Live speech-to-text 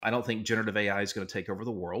I don't think generative AI is going to take over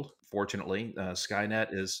the world. Fortunately,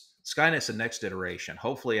 Skynet's the next iteration.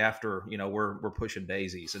 Hopefully, after we're pushing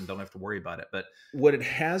daisies and don't have to worry about it. But what it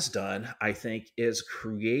has done, I think, is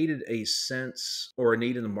created a sense or a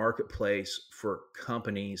need in the marketplace for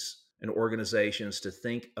companies and organizations to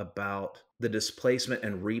think about the displacement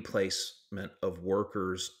and replacement of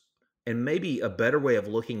workers, and maybe a better way of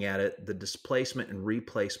looking at it, the displacement and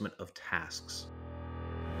replacement of tasks.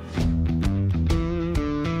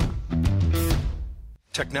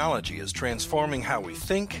 Technology is transforming how we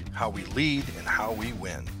think, how we lead, and how we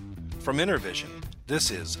win. From Intervision,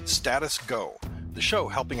 this is Status Go, the show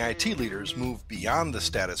helping IT leaders move beyond the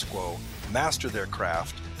status quo, master their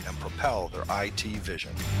craft, and propel their IT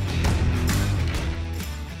vision.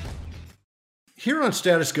 Here on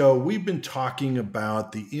Status Go, we've been talking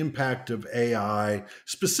about the impact of AI,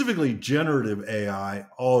 specifically generative AI,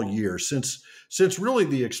 all year, since really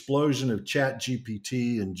the explosion of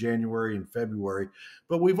ChatGPT in January and February.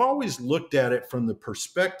 But we've always looked at it from the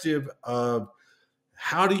perspective of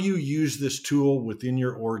how do you use this tool within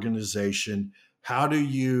your organization? How do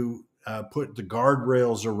you put the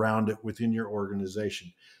guardrails around it within your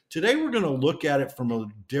organization? Today, we're going to look at it from a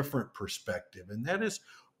different perspective, and that is,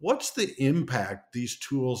 what's the impact these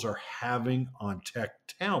tools are having on tech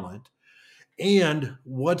talent, and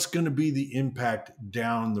what's going to be the impact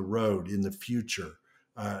down the road in the future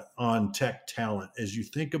on tech talent as you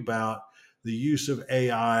think about the use of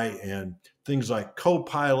AI and things like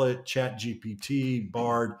Copilot, ChatGPT,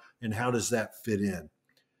 Bard, and how does that fit in?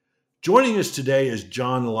 Joining us today is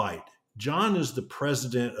John Light. John is the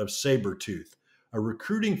president of Sabertooth, a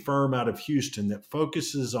recruiting firm out of Houston that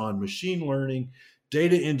focuses on machine learning,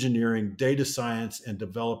 data engineering, data science, and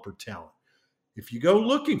developer talent. If you go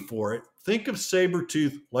looking for it, think of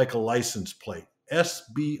Sabertooth like a license plate.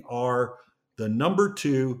 SBR, the number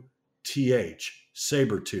 2, TH,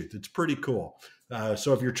 Sabertooth. It's pretty cool.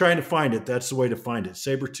 So if you're trying to find it, that's the way to find it,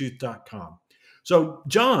 sabertooth.com. So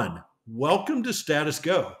John, welcome to Status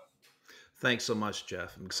Go. Thanks so much,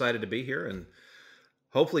 Jeff. I'm excited to be here and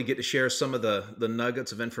hopefully get to share some of the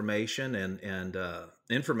nuggets of information and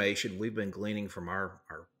information we've been gleaning from our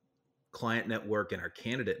client network and our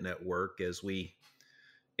candidate network as we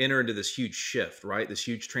enter into this huge shift, right? This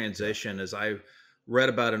huge transition. As I read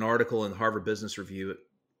about an article in Harvard Business Review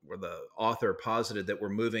where the author posited that we're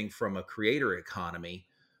moving from a creator economy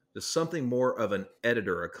to something more of an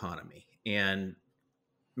editor economy. And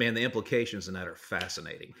man, the implications in that are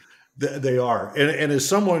fascinating. They are. And as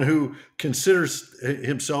someone who considers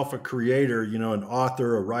himself a creator, an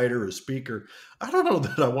author, a writer, a speaker, I don't know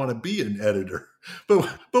that I want to be an editor, but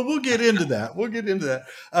we'll get into that.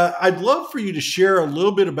 I'd love for you to share a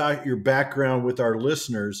little bit about your background with our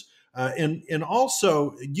listeners. And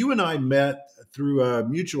also, you and I met through a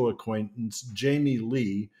mutual acquaintance, Jamie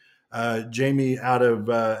Lee, Jamie out of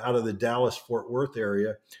the Dallas-Fort Worth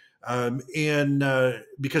area.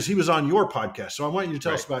 Because he was on your podcast. So I want you to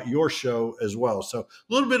tell us about your show as well. So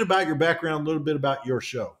a little bit about your background, a little bit about your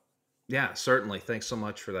show. Yeah, certainly. Thanks so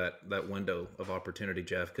much for that window of opportunity,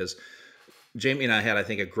 Jeff, because Jamie and I had, I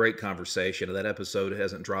think, a great conversation. That episode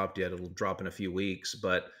hasn't dropped yet. It'll drop in a few weeks.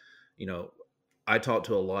 But, I talked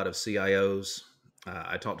to a lot of CIOs.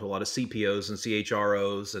 I talked to a lot of CPOs and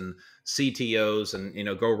CHROs and CTOs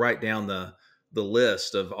and, go right down the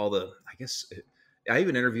list of all the, I guess, I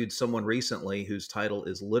even interviewed someone recently whose title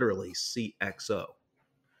is literally CXO.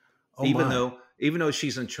 Even though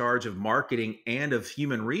she's in charge of marketing and of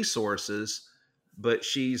human resources, but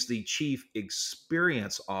she's the chief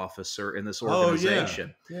experience officer in this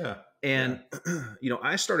organization. And,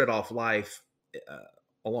 I started off life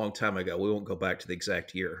a long time ago. We won't go back to the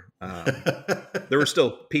exact year. There were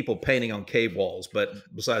still people painting on cave walls, but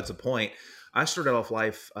besides the point, I started off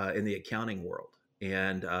life in the accounting world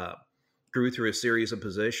and grew through a series of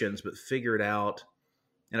positions, but figured out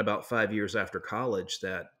in about 5 years after college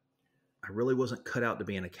that I really wasn't cut out to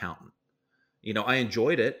be an accountant. I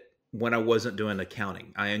enjoyed it when I wasn't doing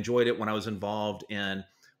accounting. I enjoyed it when I was involved in,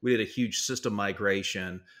 we did a huge system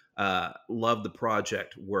migration, loved the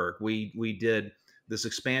project work. We did this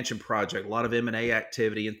expansion project, a lot of M&A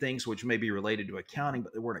activity and things which may be related to accounting,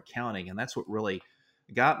 but they weren't accounting. And that's what really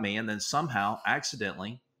got me. And then somehow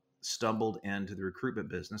accidentally stumbled into the recruitment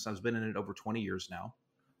business. I've been in it over 20 years now.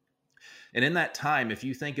 And in that time, if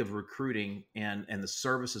you think of recruiting and the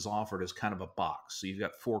services offered as kind of a box, so you've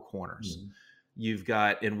got 4 corners. Mm-hmm. You've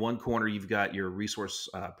got, in one corner, you've got your resource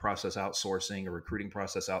process outsourcing or recruiting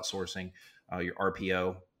process outsourcing, your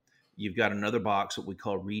RPO. You've got another box, what we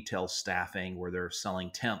call retail staffing, where they're selling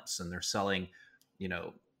temps and they're selling,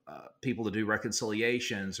 people to do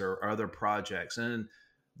reconciliations or other projects. And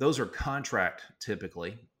those are contract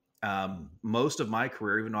typically. Most of my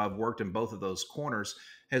career, even though I've worked in both of those corners,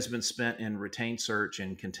 has been spent in retained search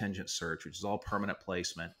and contingent search, which is all permanent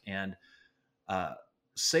placement. And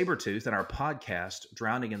Sabretooth and our podcast,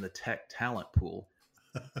 Drowning in the Tech Talent Pool,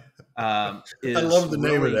 I love the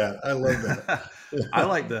name of that. I love that. I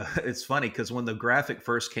like it's funny because when the graphic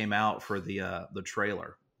first came out for the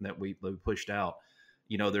trailer that we pushed out,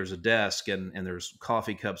 there's a desk and there's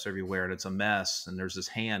coffee cups everywhere and it's a mess and there's this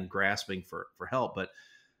hand grasping for help. But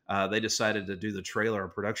they decided to do the trailer, a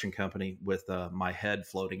production company, with my head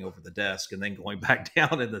floating over the desk and then going back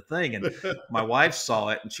down in the thing. And my wife saw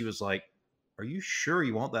it and she was like, "Are you sure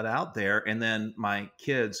you want that out there?" And then my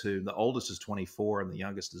kids, who the oldest is 24 and the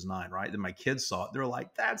youngest is 9, right? Then my kids saw it. They're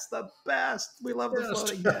like, "That's the best. We love the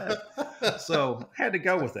floating head." So had to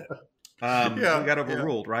go with it. We got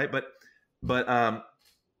overruled, right? But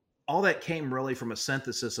all that came really from a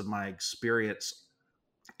synthesis of my experience,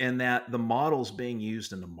 and that the models being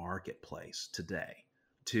used in the marketplace today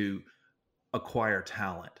to acquire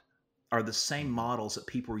talent are the same models that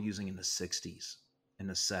people were using in the 60s, in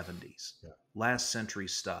the 70s, last century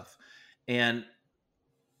stuff. And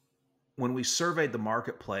when we surveyed the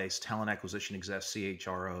marketplace, talent acquisition execs,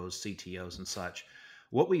 CHROs, CTOs, and such,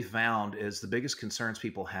 what we found is the biggest concerns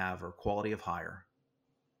people have are quality of hire,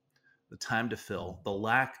 the time to fill, the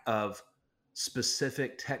lack of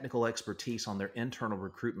specific technical expertise on their internal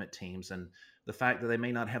recruitment teams, and the fact that they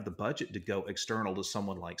may not have the budget to go external to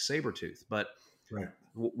someone like Sabretooth. But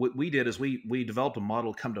what we did is we developed a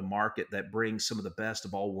model to come to market that brings some of the best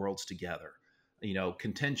of all worlds together.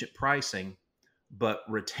 Contingent pricing, but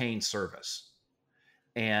retained service.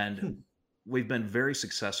 And we've been very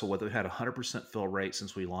successful with it. We've had 100% fill rate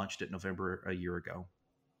since we launched it November a year ago.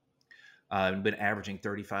 We've been averaging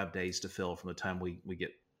 35 days to fill from the time we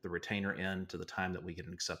get the retainer in to the time that we get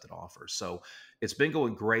an accepted offer. So it's been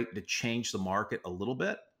going great to change the market a little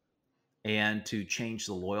bit and to change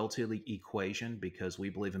the loyalty equation, because we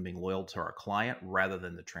believe in being loyal to our client rather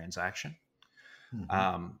than the transaction.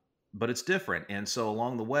 But it's different. And so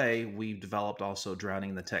along the way, we've developed also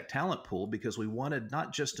Drowning in the Tech Talent Pool, because we wanted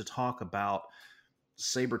not just to talk about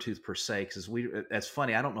Sabretooth per se, because that's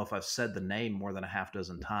funny. I don't know if I've said the name more than a half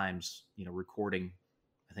dozen times, recording,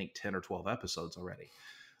 I think 10 or 12 episodes already.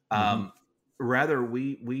 Rather,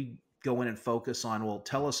 we go in and focus on, well,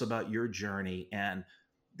 tell us about your journey and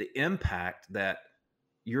the impact that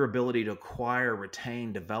your ability to acquire,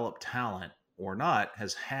 retain, develop talent or not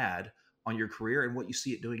has had on your career and what you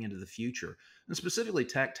see it doing into the future. And specifically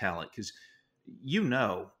tech talent, because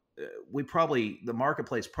the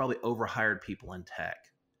marketplace probably overhired people in tech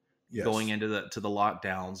going into the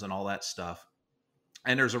lockdowns and all that stuff.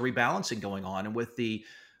 And there's a rebalancing going on. And with the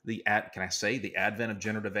advent of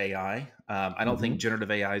generative AI, I don't think generative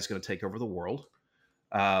AI is going to take over the world.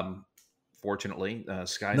 Fortunately,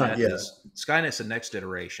 Skynet's the next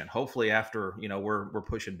iteration. Hopefully after, we're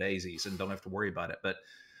pushing daisies and don't have to worry about it. But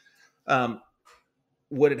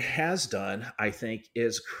what it has done, I think,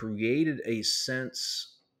 is created a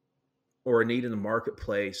sense or a need in the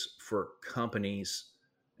marketplace for companies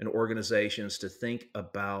and organizations to think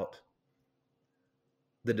about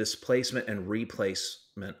the displacement and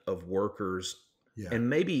replacement of workers, and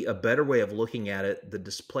maybe a better way of looking at it, the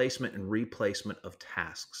displacement and replacement of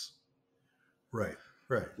tasks.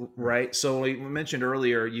 Right. So we mentioned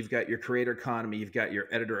earlier, you've got your creator economy, you've got your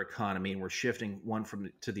editor economy, and we're shifting one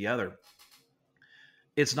to the other.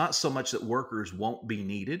 It's not so much that workers won't be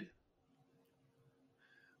needed,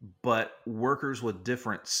 but workers with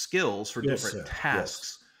different skills for different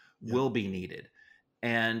tasks will be needed.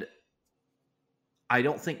 And I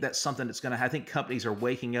don't think that's something that's going to, I think companies are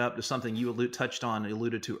waking up to something you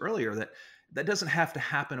alluded to earlier, that doesn't have to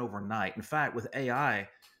happen overnight. In fact, with AI,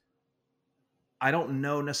 I don't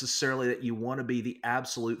know necessarily that you want to be the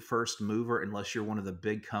absolute first mover unless you're one of the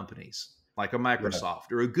big companies like a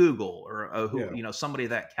Microsoft or a Google or somebody of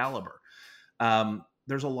that caliber.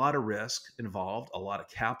 There's a lot of risk involved, a lot of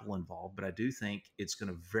capital involved, but I do think it's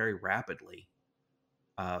going to very rapidly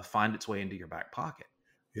find its way into your back pocket.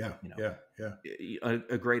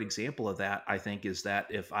 A great example of that, I think, is that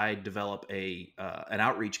if I develop an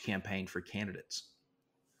outreach campaign for candidates,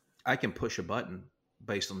 I can push a button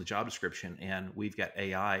based on the job description, and we've got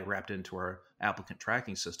AI wrapped into our applicant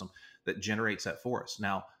tracking system that generates that for us.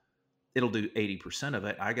 Now, it'll do 80% of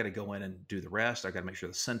it. I got to go in and do the rest. I got to make sure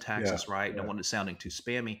the syntax is right. Don't want it sounding too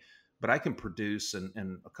spammy, but I can produce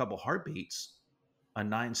in a couple heartbeats a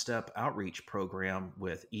 9-step outreach program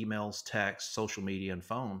with emails, text, social media, and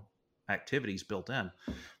phone activities built in.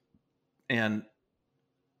 And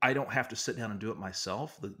I don't have to sit down and do it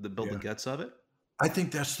myself, the guts of it. I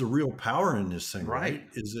think that's the real power in this thing, Right. right?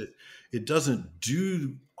 Is it doesn't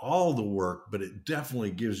do all the work, but it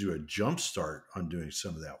definitely gives you a jump start on doing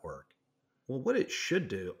some of that work. Well, what it should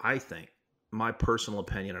do, I think, my personal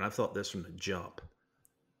opinion, and I've thought this from the jump,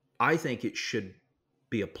 I think it should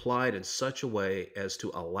be applied in such a way as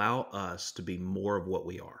to allow us to be more of what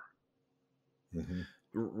we are. Hmm.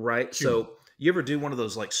 Right. Human. So you ever do one of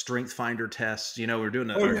those like strength finder tests? You know, we're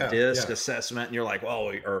doing Oh our yeah, disc yeah, assessment and you're like,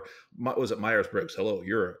 oh, or was it Myers-Briggs? Hello,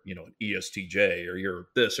 you're, an ESTJ or you're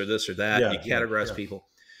this or this or that. And yeah, you yeah, categorize yeah. people.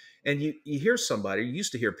 And you hear somebody, you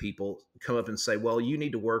used to hear people come up and say, well, you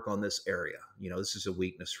need to work on this area. This is a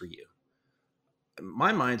weakness for you.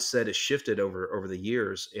 My mindset has shifted over the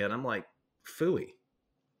years. And I'm like, phooey,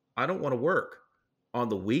 I don't want to work on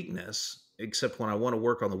the weakness, except when I want to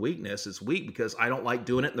work on the weakness, it's weak because I don't like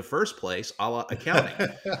doing it in the first place, a la accounting.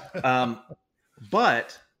 Um,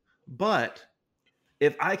 but, but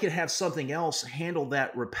if I could have something else handle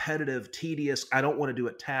that repetitive, tedious, I don't want to do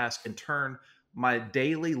it task and turn my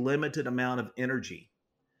daily limited amount of energy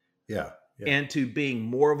Yeah, yeah, into being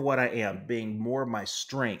more of what I am, being more of my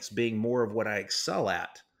strengths, being more of what I excel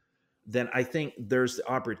at, then I think there's the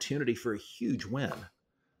opportunity for a huge win.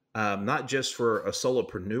 Not just for a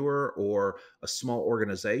solopreneur or a small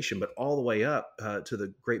organization, but all the way up to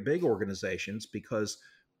the great big organizations, because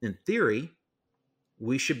in theory,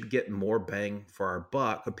 we should get more bang for our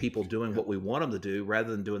buck of people doing yeah, what we want them to do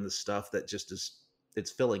rather than doing the stuff that just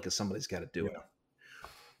it's filling because somebody's got to do it. yeah.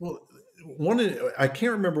 Well, I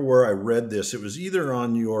can't remember where I read this. It was either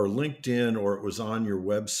on your LinkedIn or it was on your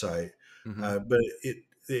website, Hmm. but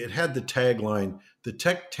it had the tagline: "The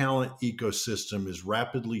tech talent ecosystem is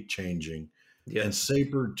rapidly changing, and Yes.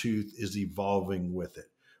 Sabertooth is evolving with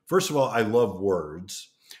it." First of all, I love words,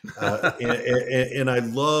 and I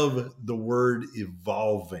love the word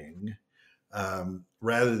 "evolving"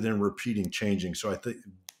 rather than repeating "changing." So I think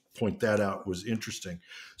point that out was interesting.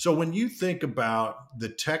 So when you think about the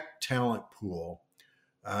tech talent pool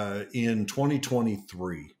in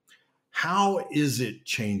 2023, how is it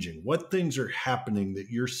changing? What things are happening that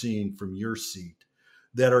you're seeing from your seat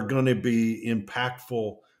that are going to be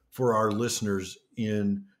impactful for our listeners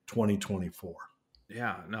in 2024?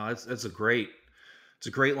 Yeah, no, it's a great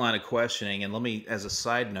line of questioning. And let me, as a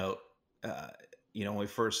side note, uh, when we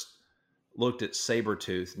first looked at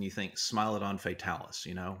Sabretooth and you think Smilodon fatalis,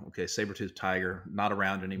 okay, Sabretooth tiger, not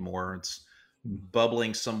around anymore. It's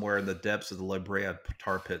bubbling somewhere in the depths of the La Brea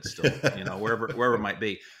tar pit still, wherever it might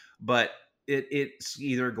be. But it's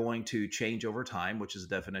either going to change over time, which is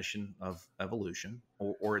the definition of evolution,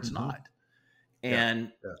 or it's Mhm. not. Yeah,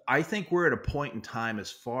 And yeah, I think we're at a point in time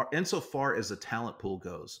insofar as the talent pool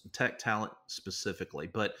goes, tech talent specifically,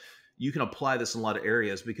 but you can apply this in a lot of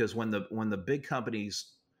areas because when the big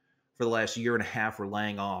companies for the last year and a half were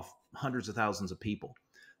laying off hundreds of thousands of people,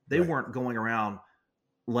 they right. weren't going around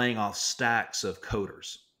laying off stacks of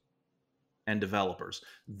coders and developers.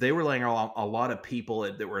 They were laying off a lot of people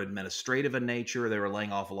that were administrative in nature. They were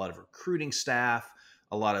laying off a lot of recruiting staff,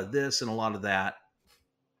 a lot of this and a lot of that.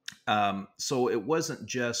 So it wasn't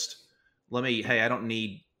just hey, I don't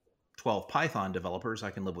need 12 Python developers.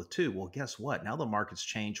 I can live with two. Well, guess what? Now the market's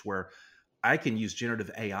changed where I can use generative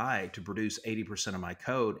AI to produce 80% of my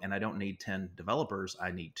code, and I don't need 10 developers.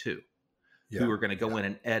 I need two who Yeah, are going to go yeah, in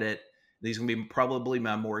and edit. These are going to be probably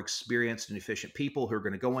my more experienced and efficient people who are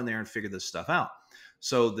going to go in there and figure this stuff out.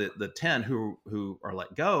 So the 10 who are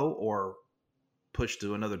let go or pushed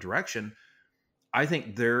to another direction, I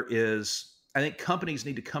think I think companies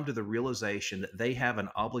need to come to the realization that they have an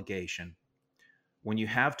obligation when you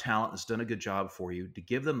have talent that's done a good job for you to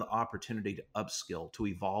give them the opportunity to upskill, to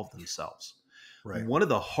evolve themselves. right. One of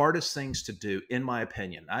the hardest things to do, in my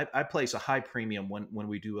opinion, I place a high premium when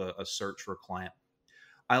we do a search for a client.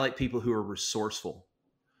 I like people who are resourceful,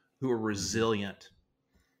 who are Mhm. resilient,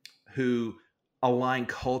 who align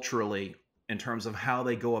culturally in terms of how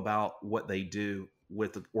they go about what they do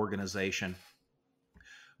with the organization.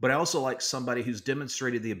 But I also like somebody who's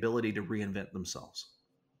demonstrated the ability to reinvent themselves.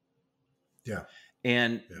 Yeah,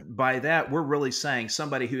 And yeah. by that, we're really saying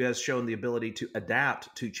somebody who has shown the ability to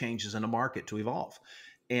adapt to changes in a market, to evolve.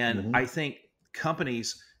 And Mhm. I think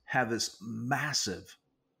companies have this massive,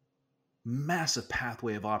 massive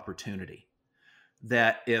pathway of opportunity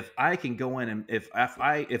that if I can go in and if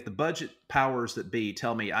the budget powers that be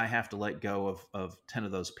tell me I have to let go of 10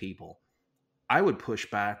 of those people, I would push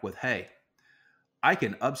back with, hey, I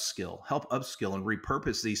can help upskill and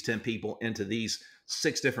repurpose these 10 people into these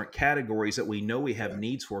 6 different categories that we know we have Yeah.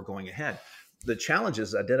 needs for going ahead. The challenge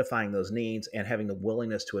is identifying those needs and having the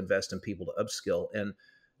willingness to invest in people to upskill. And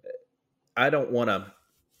I don't want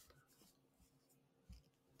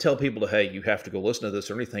to tell people to, hey, you have to go listen to this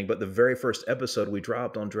or anything. But the very first episode we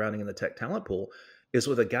dropped on drowning in the tech talent pool is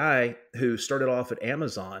with a guy who started off at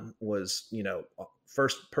Amazon, was,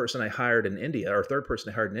 first person I hired in India, or third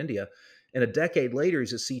person I hired in India. And a decade later,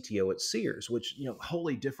 he's a CTO at Sears, which,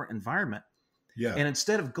 wholly different environment. Yeah. And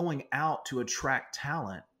instead of going out to attract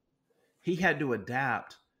talent, he had to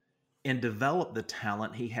adapt and develop the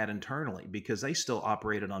talent he had internally, because they still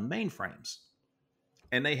operated on mainframes.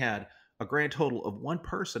 And they had a grand total of one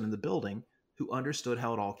person in the building who understood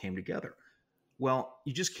how it all came together. Well,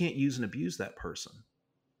 you just can't use and abuse that person.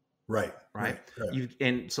 Right.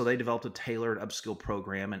 And so they developed a tailored upskill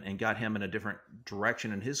program and got him in a different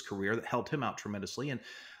direction in his career that helped him out tremendously. And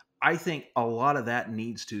I think a lot of that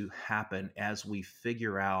needs to happen as we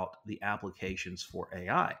figure out the applications for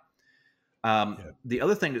AI. The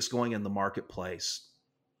other thing that's going in the marketplace,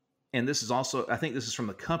 and this is also, I think this is from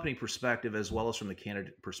the company perspective as well as from the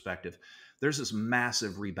candidate perspective, there's this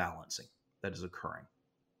massive rebalancing that is occurring.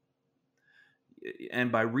 And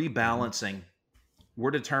by rebalancing, we're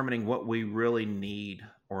determining what we really need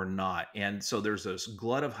or not. And so there's this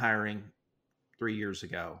glut of hiring 3 years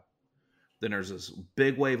ago. Then there's this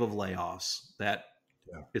big wave of layoffs that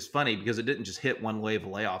is funny, because it didn't just hit one wave of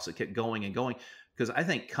layoffs. It kept going and going, because I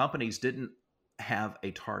think companies didn't have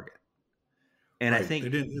a target. And I think they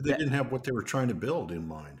didn't have what they were trying to build in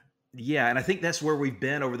mind. Yeah. And I think that's where we've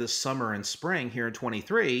been over this summer and spring here in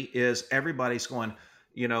 23, is everybody's going,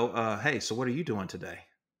 hey, so what are you doing today?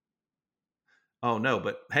 Oh no,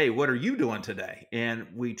 but hey, what are you doing today? And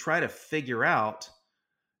we try to figure out,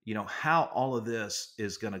 how all of this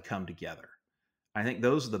is going to come together. I think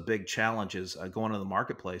those are the big challenges going on in the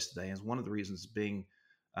marketplace today. And one of the reasons being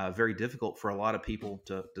very difficult for a lot of people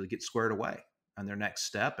to get squared away on their next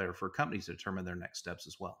step, or for companies to determine their next steps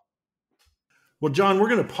as well. Well, John, we're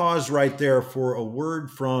going to pause right there for a word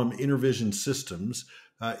from Intervision Systems.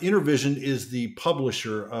 Intervision is the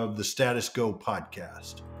publisher of the Status Go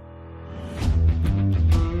podcast.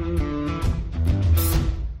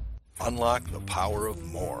 Unlock the power of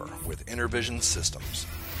more with Intervision Systems.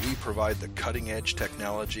 We provide the cutting-edge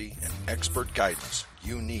technology and expert guidance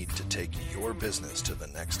you need to take your business to the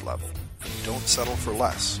next level. Don't settle for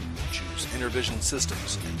less. Choose Intervision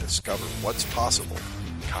Systems and discover what's possible.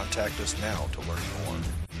 Contact us now to learn more.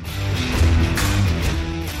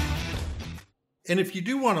 And if you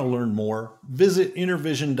do want to learn more, visit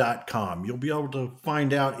intervision.com. You'll be able to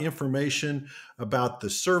find out information about the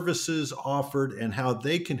services offered and how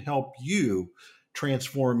they can help you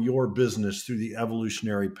transform your business through the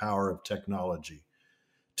evolutionary power of technology.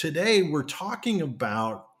 Today, we're talking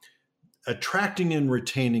about attracting and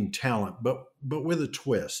retaining talent, but with a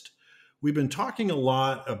twist. We've been talking a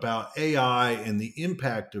lot about AI and the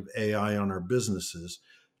impact of AI on our businesses.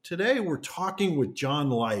 Today, we're talking with John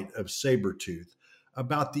Light of Sabertooth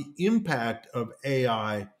about the impact of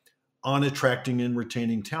AI on attracting and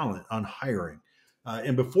retaining talent, on hiring.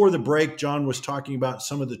 And before the break, John was talking about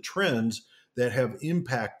some of the trends that have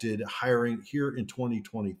impacted hiring here in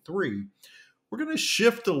 2023. We're going to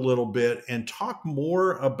shift a little bit and talk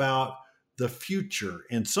more about the future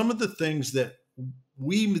and some of the things that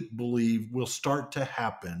we believe will start to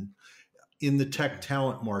happen in the tech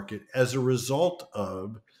talent market as a result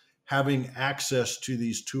of having access to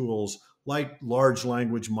these tools like large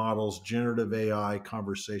language models, generative AI,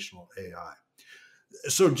 conversational AI.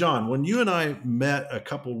 So, John, when you and I met a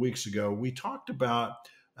couple of weeks ago, we talked about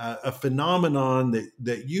a phenomenon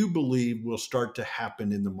that you believe will start to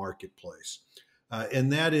happen in the marketplace.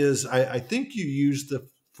 And that is, I think you used the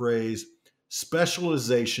phrase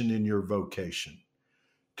specialization in your vocation.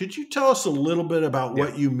 Could you tell us a little bit about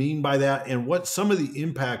what you mean by that and what some of the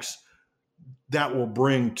impacts that will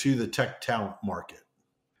bring to the tech talent market?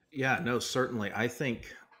 Yeah, no, certainly. I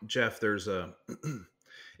think, Jeff, there's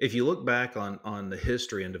if you look back on the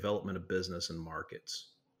history and development of business and markets,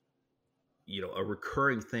 a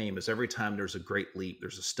recurring theme is every time there's a great leap,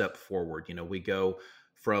 there's a step forward. We go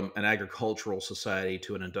from an agricultural society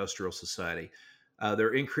to an industrial society. There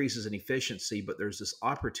are increases in efficiency, but there's this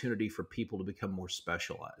opportunity for people to become more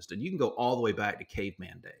specialized. And you can go all the way back to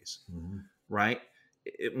caveman days, right?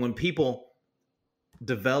 When people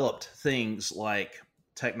developed things like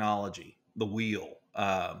technology, the wheel,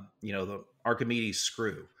 the Archimedes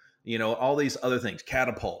screw, all these other things,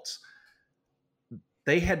 catapults,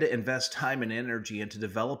 they had to invest time and energy into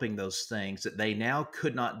developing those things that they now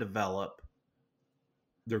could not develop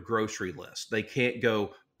their grocery list. They can't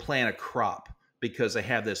go plant a crop because they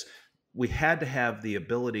have this. We had to have the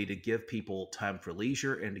ability to give people time for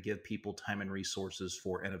leisure and to give people time and resources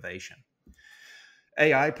for innovation.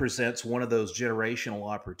 AI presents one of those generational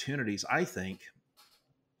opportunities, I think,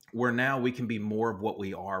 where now we can be more of what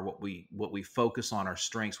we are, what we focus on, our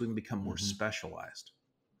strengths. We can become more specialized.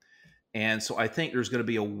 And so I think there's going to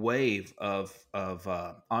be a wave of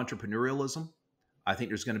entrepreneurialism. I think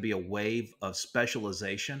there's going to be a wave of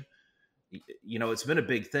specialization. You know, it's been a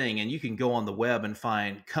big thing, and you can go on the web and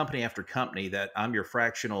find company after company that I'm your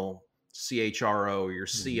fractional CHRO or your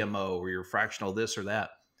CMO or your fractional this or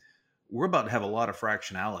that. We're about to have a lot of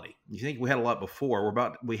fractionality. You think we had a lot before,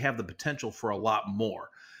 we have the potential for a lot more.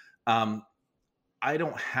 I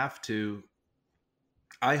don't have to.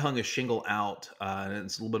 I hung a shingle out, and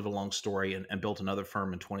it's a little bit of a long story, and built another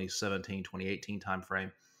firm in 2017, 2018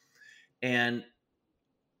 timeframe. And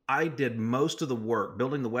I did most of the work,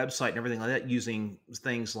 building the website and everything like that, using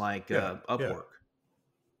things like Upwork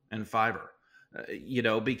and Fiverr, you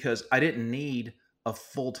know, because I didn't need a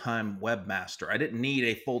full-time webmaster. I didn't need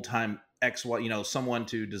a full-time XY, you know, someone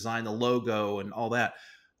to design the logo and all that.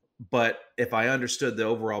 But if I understood the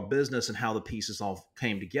overall business and how the pieces all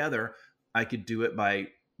came together, I could do it by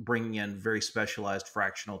bringing in very specialized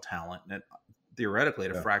fractional talent, and theoretically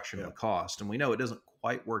at a fraction of the cost. And we know it doesn't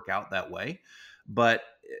quite work out that way, but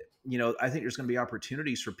you know, I think there's going to be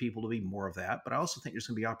opportunities for people to be more of that. But I also think there's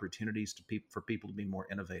going to be opportunities for people to be more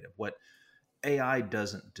innovative. What AI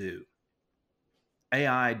doesn't do,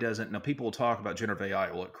 AI doesn't. Now, people will talk about generative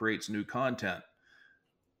AI. Well, it creates new content.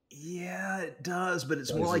 Yeah, it does, but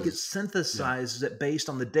it's more like it synthesizes it based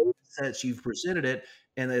on the data sets you've presented it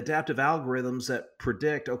and the adaptive algorithms that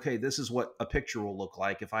predict, okay, this is what a picture will look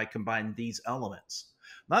like if I combine these elements.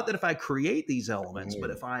 Not that if I create these elements, but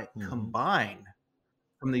if I combine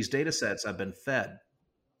from these data sets I've been fed.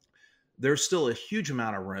 There's still a huge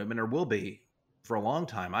amount of room, and there will be for a long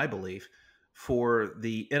time, I believe, for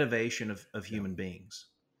the innovation of human beings.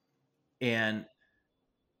 And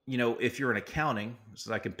you know, if you're in accounting,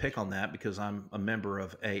 so I can pick on that because I'm a member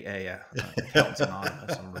of AA, Accountants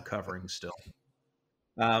Anonymous. I'm recovering still.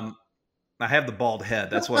 I have the bald head.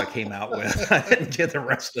 That's what I came out with. I didn't get the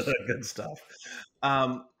rest of the good stuff.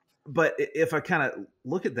 But if I kind of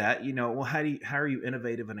look at that, you know, well, how are you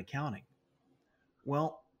innovative in accounting?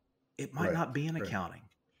 Well, it might not be in accounting.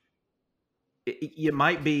 It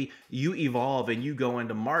might be you evolve and you go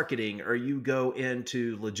into marketing, or you go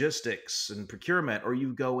into logistics and procurement, or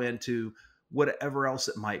you go into whatever else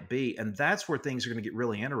it might be. And that's where things are going to get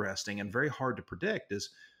really interesting and very hard to predict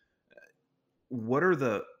is what are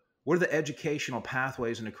the educational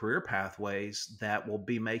pathways and the career pathways that will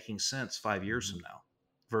be making sense 5 years from now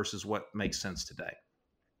versus what makes sense today.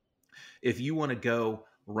 If you want to go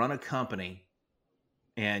run a company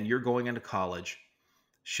and you're going into college,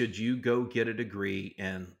 should you go get a degree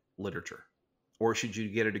in literature? Or should you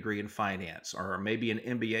get a degree in finance, or maybe an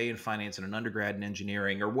MBA in finance and an undergrad in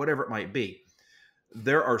engineering, or whatever it might be?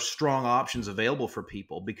 There are strong options available for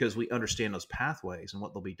people because we understand those pathways and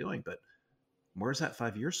what they'll be doing. But where's that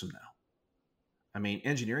 5 years from now? I mean,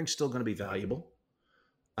 engineering's still going to be valuable.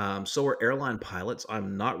 So are airline pilots.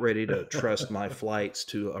 I'm not ready to trust my flights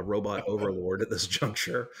to a robot overlord at this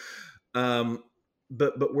juncture.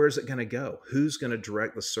 But where's it going to go? Who's going to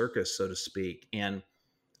direct the circus, so to speak? And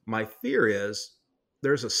my fear is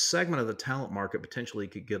there's a segment of the talent market potentially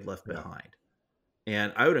could get left behind.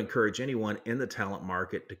 And I would encourage anyone in the talent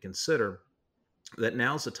market to consider that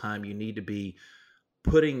now's the time you need to be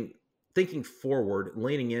thinking forward,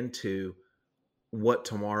 leaning into what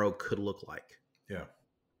tomorrow could look like. Yeah.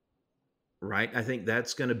 Right? I think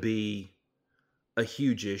that's going to be a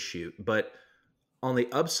huge issue. But on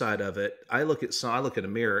the upside of it, I look at a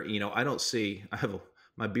mirror, you know,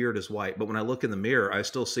 my beard is white, but when I look in the mirror, I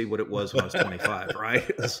still see what it was when I was 25,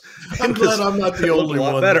 right? I'm glad I'm not the only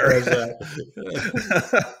one that does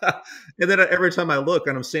that. And then every time I look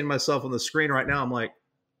and I'm seeing myself on the screen right now, I'm like,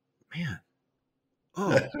 man,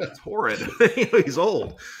 it's horrid. You know, he's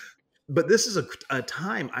old. But this is a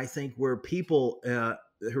time, I think, where people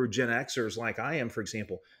who are Gen Xers like I am, for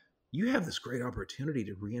example, you have this great opportunity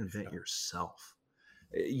to reinvent yourself.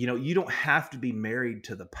 You know, you don't have to be married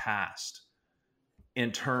to the past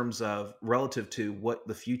in terms of relative to what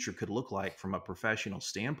the future could look like from a professional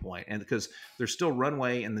standpoint. And because there's still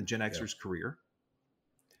runway in the Gen Xer's career.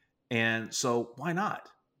 And so why not?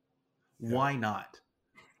 Why not?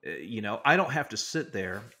 You know, I don't have to sit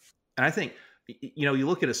there. And I think, you know, you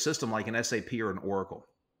look at a system like an SAP or an Oracle.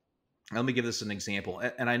 Let me give this an example.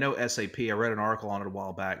 And I know SAP, I read an article on it a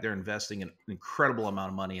while back. They're investing an incredible amount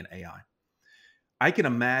of money in AI. I can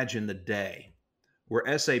imagine the day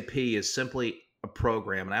where SAP is simply a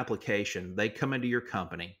program, an application. They come into your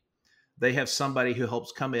company. They have somebody who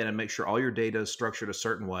helps come in and make sure all your data is structured a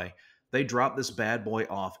certain way. They drop this bad boy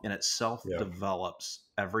off and it self-develops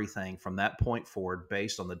everything from that point forward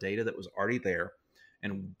based on the data that was already there.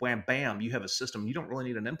 and wham, bam, you have a system. You don't really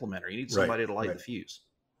need an implementer. You need Right, somebody to light right. the fuse.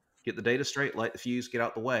 Get the data straight, light the fuse, get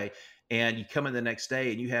out the way. And you come in the next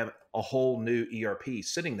day and you have a whole new ERP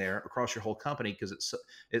sitting there across your whole company because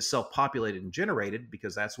it's self-populated and generated,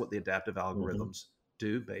 because that's what the adaptive algorithms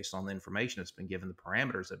do based on the information that's been given, the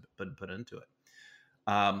parameters that have been put into it.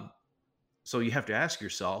 So you have to ask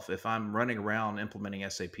yourself, if I'm running around implementing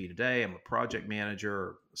SAP today, I'm a project manager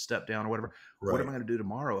or step down or whatever, what am I going to do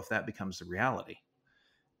tomorrow if that becomes the reality?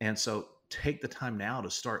 And so take the time now to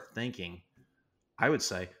start thinking, I would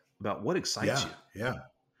say, about what excites you.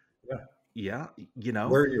 Yeah. You know,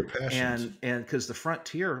 where are your passions? And because the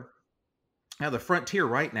frontier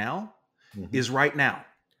right now is right now.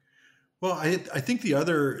 Well, I think the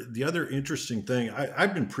other interesting thing,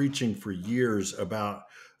 I've been preaching for years about,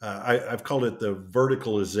 I've called it the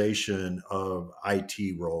verticalization of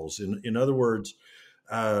IT roles. In other words,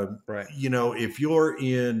 Right. you know, if you're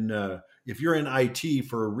in IT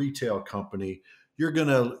for a retail company, you're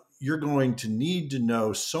going to need to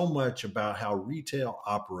know so much about how retail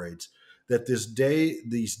operates that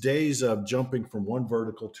these days of jumping from one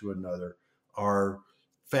vertical to another are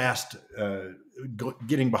fast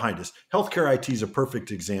getting behind us. Healthcare IT is a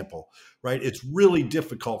perfect example, right? It's really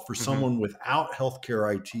difficult for someone without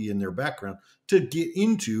healthcare IT in their background to get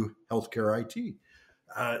into healthcare IT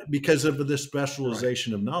because of the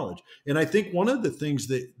specialization of knowledge. And I think one of the things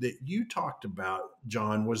that you talked about,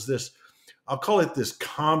 John, was this, I'll call it this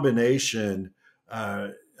combination,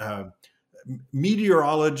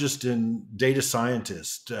 meteorologist and data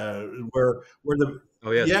scientist, where the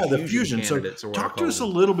the fusion. So talk to us a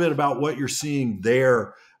little bit about what you're seeing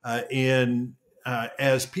there,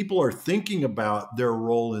 as people are thinking about their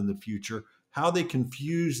role in the future, how they can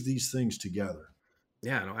fuse these things together.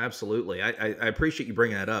 Yeah, no, absolutely. I appreciate you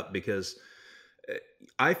bringing that up, because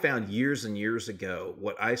I found years and years ago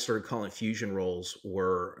what I started calling fusion roles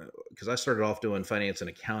were, because I started off doing finance and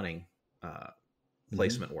accounting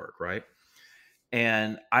placement work, right?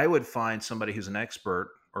 And I would find somebody who's an expert,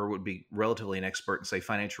 or would be relatively an expert in, say,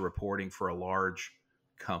 financial reporting for a large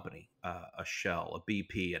company, a Shell, a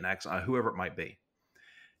BP, an Exxon, whoever it might be.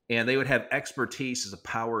 And they would have expertise as a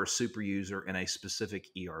power or super user in a specific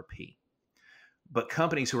ERP. But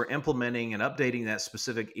companies who are implementing and updating that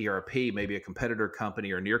specific ERP, maybe a competitor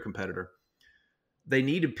company or near competitor, they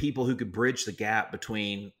needed people who could bridge the gap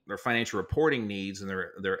between their financial reporting needs and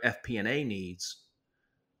their FP&A needs,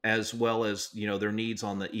 as well as, you know, their needs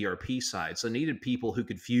on the ERP side. So needed people who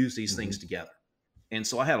could fuse these things together. And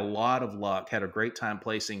so I had a lot of luck, had a great time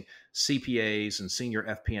placing CPAs and senior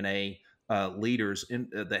FP&A leaders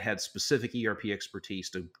that had specific ERP expertise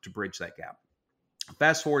to bridge that gap.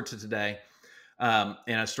 Fast forward to today, and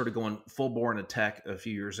I started going full bore into tech a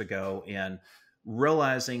few years ago, and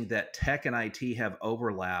realizing that tech and IT have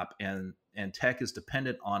overlap, and tech is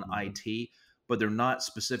dependent on IT, but they're not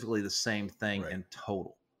specifically the same thing in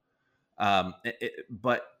total.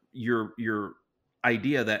 But your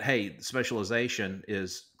idea that, hey, specialization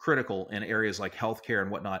is critical in areas like healthcare and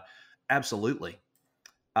whatnot, absolutely.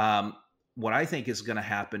 What I think is going to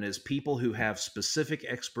happen is people who have specific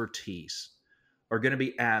expertise are going to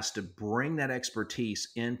be asked to bring that expertise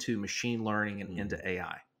into machine learning and into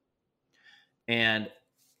AI. And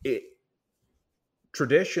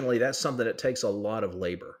traditionally, that's something that takes a lot of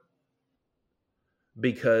labor,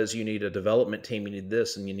 because you need a development team, you need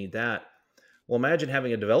this and you need that. Well, imagine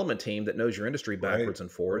having a development team that knows your industry backwards and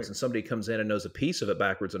forwards, and somebody comes in and knows a piece of it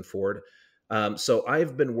backwards and forward. So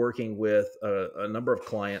I've been working with a number of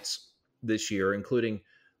clients this year, including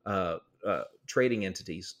trading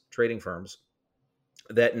entities, trading firms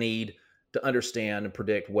that need to understand and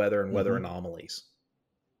predict weather and weather anomalies.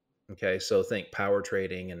 Okay, so think power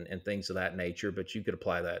trading and things of that nature, but you could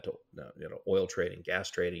apply that to oil trading, gas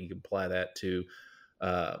trading. You can apply that to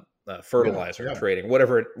fertilizer trading,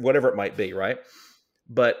 whatever it might be, right?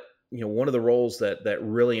 But one of the roles that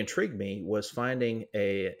really intrigued me was finding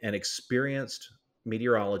an experienced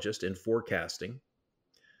meteorologist in forecasting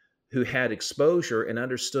who had exposure and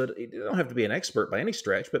understood. You don't have to be an expert by any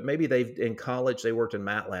stretch, but maybe in college they worked in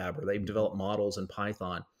MATLAB, or they've developed models in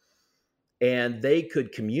Python, and they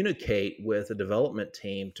could communicate with a development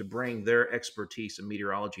team to bring their expertise in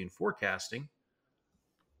meteorology and forecasting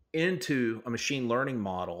into a machine learning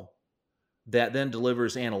model that then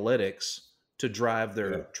delivers analytics to drive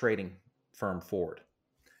their trading firm forward,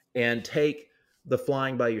 and take the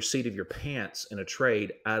flying by your seat of your pants in a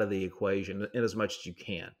trade out of the equation in as much as you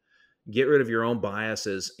can. Get rid of your own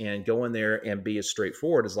biases and go in there and be as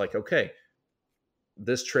straightforward as, like, okay,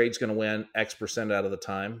 this trade's going to win X percent out of the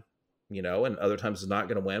time, and other times it's not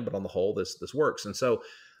going to win, but on the whole, this works. And so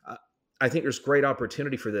I think there's great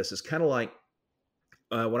opportunity for this. It's kind of like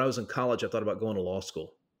when I was in college, I thought about going to law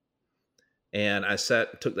school, and I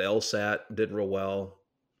took the LSAT, did real well,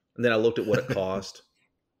 and then I looked at what it cost,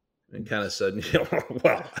 and kind of said,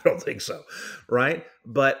 well, I don't think so, right?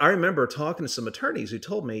 But I remember talking to some attorneys who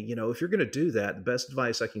told me, if you're going to do that, the best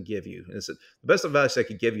advice I can give you, and I said, the best advice I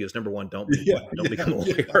could give you is number one, don't be one, don't become a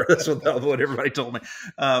lawyer. That's what everybody told me.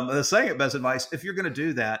 The second best advice, if you're going to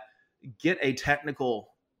do that, get a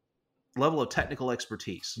level of technical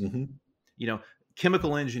expertise,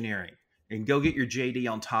 chemical engineering, and go get your JD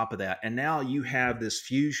on top of that. And now you have this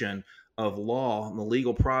fusion of law and the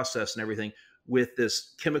legal process and everything with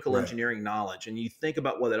this chemical engineering knowledge. And you think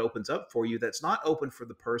about what that opens up for you. That's not open for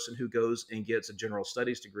the person who goes and gets a general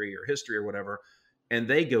studies degree or history or whatever, and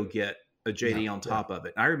they go get a JD on top of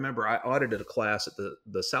it. And I remember I audited a class at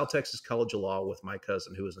the South Texas College of Law with my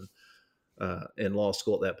cousin who was in law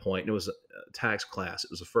school at that point. And it was a tax class.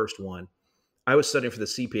 It was the first one. I was studying for the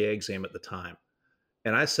CPA exam at the time.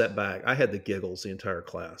 And I sat back. I had the giggles the entire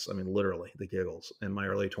class. I mean, literally the giggles in my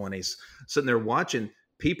early 20s, sitting there watching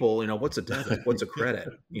people, what's a debit? What's a credit?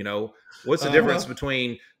 What's the difference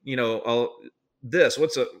between, this?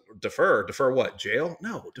 What's a defer? Defer what? Jail?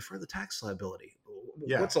 No, defer the tax liability.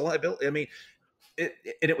 Yeah. What's a liability? I mean,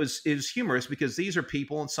 it was humorous because these are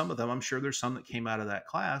people, and some of them, I'm sure there's some that came out of that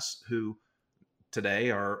class who today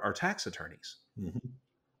are tax attorneys. Mm-hmm.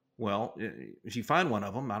 Well, if you find one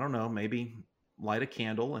of them, I don't know, maybe light a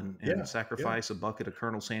candle and sacrifice a bucket of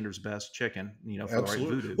Colonel Sanders' best chicken, for the right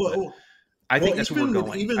voodoo. Well, I think that's where we're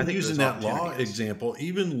going. Even using that law example,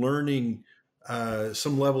 even learning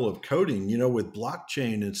some level of coding, with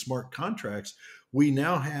blockchain and smart contracts, we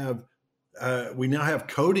now have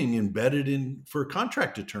coding embedded in for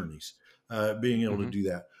contract attorneys, being able to do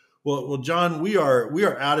that. Well, John, we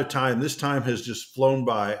are out of time. This time has just flown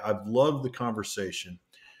by. I've loved the conversation.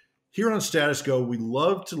 Here on Status Go, we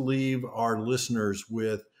love to leave our listeners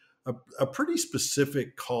with a pretty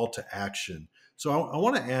specific call to action. So I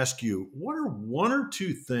want to ask you, what are one or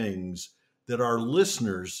two things that our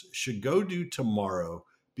listeners should go do tomorrow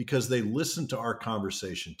because they listened to our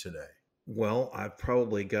conversation today? Well, I've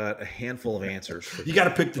probably got a handful of answers for you. Got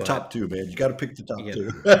to pick the top two, man. You got to pick the top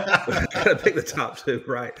two. Got to pick the top two,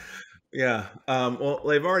 right? Yeah. Well,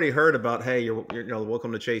 they've already heard about, hey, you're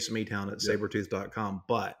welcome to Chase Meatown at sabretooth.com.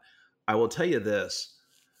 But I will tell you this.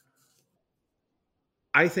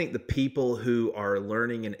 I think the people who are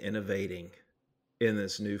learning and innovating in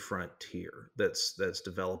this new frontier that's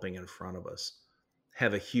developing in front of us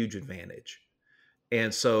have a huge advantage.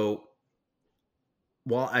 And so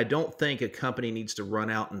while I don't think a company needs to run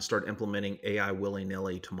out and start implementing AI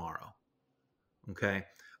willy-nilly tomorrow, okay,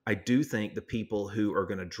 I do think the people who are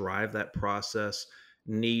going to drive that process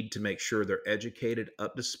need to make sure they're educated,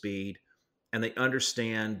 up to speed, and they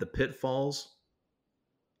understand the pitfalls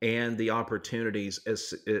and the opportunities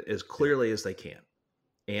as clearly as they can.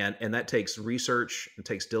 And that takes research, it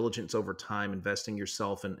takes diligence over time, investing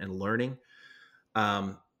yourself in learning.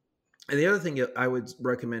 And the other thing I would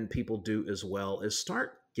recommend people do as well is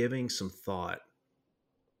start giving some thought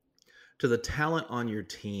to the talent on your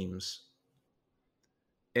teams.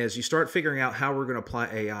 As you start figuring out how we're going to apply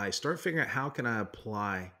AI, start figuring out how can I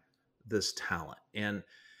apply this talent? And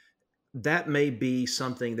that may be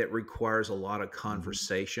something that requires a lot of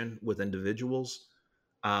conversation with individuals.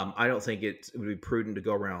 I don't think it would be prudent to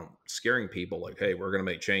go around scaring people like, hey, we're going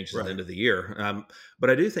to make changes at the end of the year. But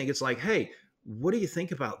I do think it's like, hey, what do you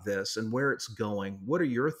think about this and where it's going? What are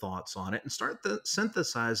your thoughts on it? And start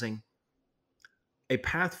synthesizing a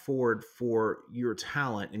path forward for your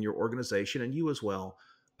talent and your organization and you as well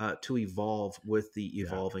to evolve with the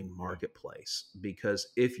evolving marketplace. Because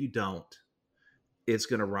if you don't, it's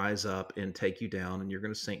going to rise up and take you down and you're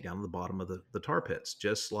going to sink down to the bottom of the tar pits,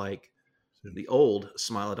 just like the old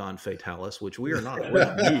Smilodon Fatalis, which we are not. We're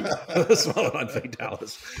not new Smilodon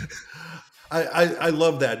Fatalis. I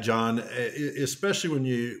love that, John, especially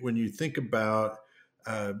when you think about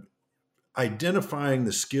identifying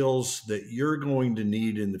the skills that you're going to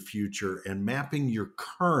need in the future and mapping your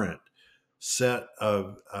current set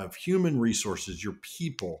of human resources, your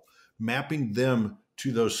people, mapping them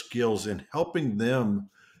to those skills and helping them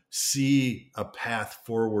see a path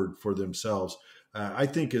forward for themselves. I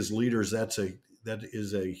think as leaders, that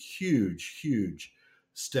is a huge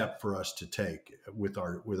step for us to take with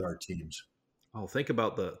our teams. Oh, think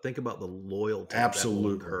about the loyalty absolutely that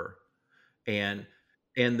will occur, and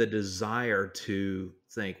the desire to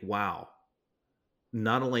think, wow,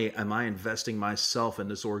 not only am I investing myself in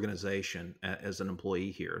this organization as an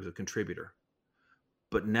employee here, as a contributor,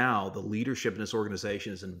 but now the leadership in this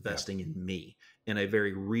organization is investing in me in a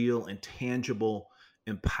very real and tangible,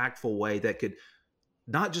 impactful way that could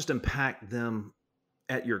not just impact them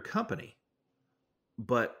at your company,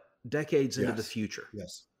 but decades into the Yes. future.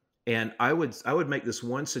 Yes. And I would make this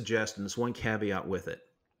one suggestion, this one caveat with it.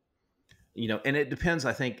 And it depends,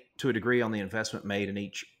 I think, to a degree on the investment made in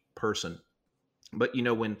each person. But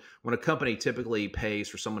when a company typically pays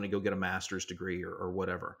for someone to go get a master's degree or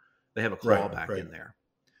whatever, they have a clawback in there.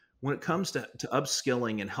 When it comes to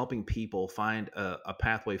upskilling and helping people find a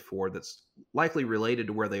pathway forward that's likely related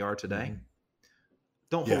to where they are today,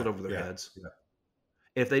 don't hold it over their heads. Yeah.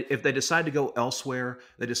 If they decide to go elsewhere,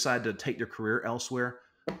 they decide to take their career elsewhere,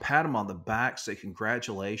 pat them on the back, say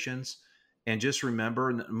congratulations, and just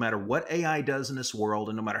remember, no matter what AI does in this world,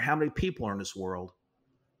 and no matter how many people are in this world,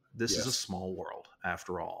 this is a small world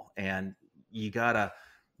after all. And you gotta,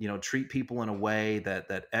 treat people in a way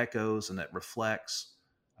that echoes and that reflects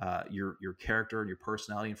your character and your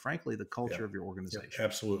personality, and frankly, the culture of your organization. Yeah,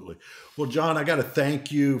 absolutely. Well, John, I got to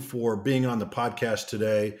thank you for being on the podcast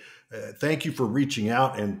today. Thank you for reaching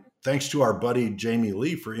out, and thanks to our buddy Jamie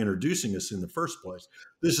Lee for introducing us in the first place.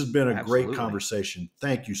 This has been a great conversation.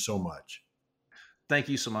 Thank you so much. Thank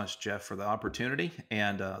you so much, Jeff, for the opportunity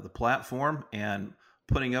and the platform, and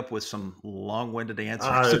putting up with some long-winded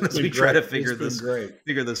answers as we try to figure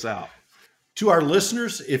this out. To our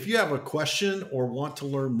listeners, if you have a question or want to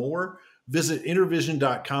learn more, visit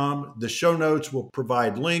intervision.com. The show notes will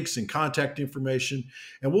provide links and contact information,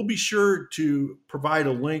 and we'll be sure to provide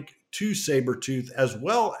a link to Sabertooth as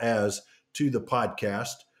well as to the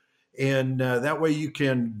podcast. And that way you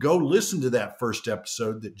can go listen to that first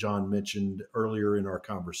episode that John mentioned earlier in our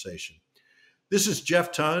conversation. This is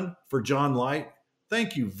Jeff Tunn for John Light.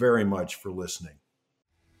 Thank you very much for listening.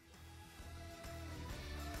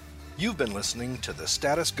 You've been listening to the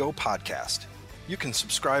Status Go podcast. You can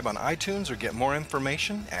subscribe on iTunes or get more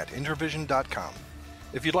information at intervision.com.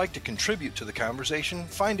 If you'd like to contribute to the conversation,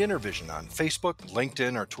 find Intervision on Facebook,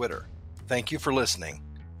 LinkedIn, or Twitter. Thank you for listening.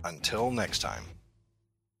 Until next time.